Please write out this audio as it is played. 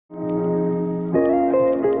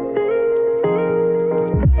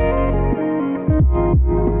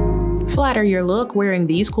Flatter your look wearing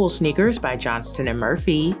these cool sneakers by Johnston and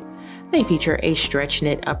Murphy. They feature a stretch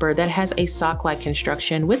knit upper that has a sock-like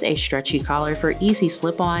construction with a stretchy collar for easy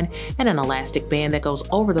slip-on and an elastic band that goes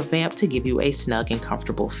over the vamp to give you a snug and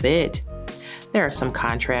comfortable fit. There are some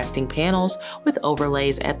contrasting panels with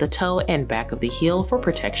overlays at the toe and back of the heel for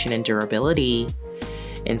protection and durability.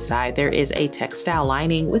 Inside there is a textile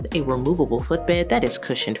lining with a removable footbed that is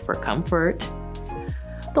cushioned for comfort.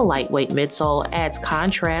 The lightweight midsole adds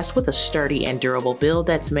contrast with a sturdy and durable build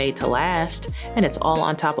that's made to last, and it's all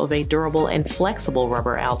on top of a durable and flexible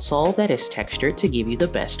rubber outsole that is textured to give you the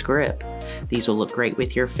best grip. These will look great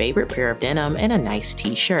with your favorite pair of denim and a nice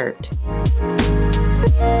t-shirt.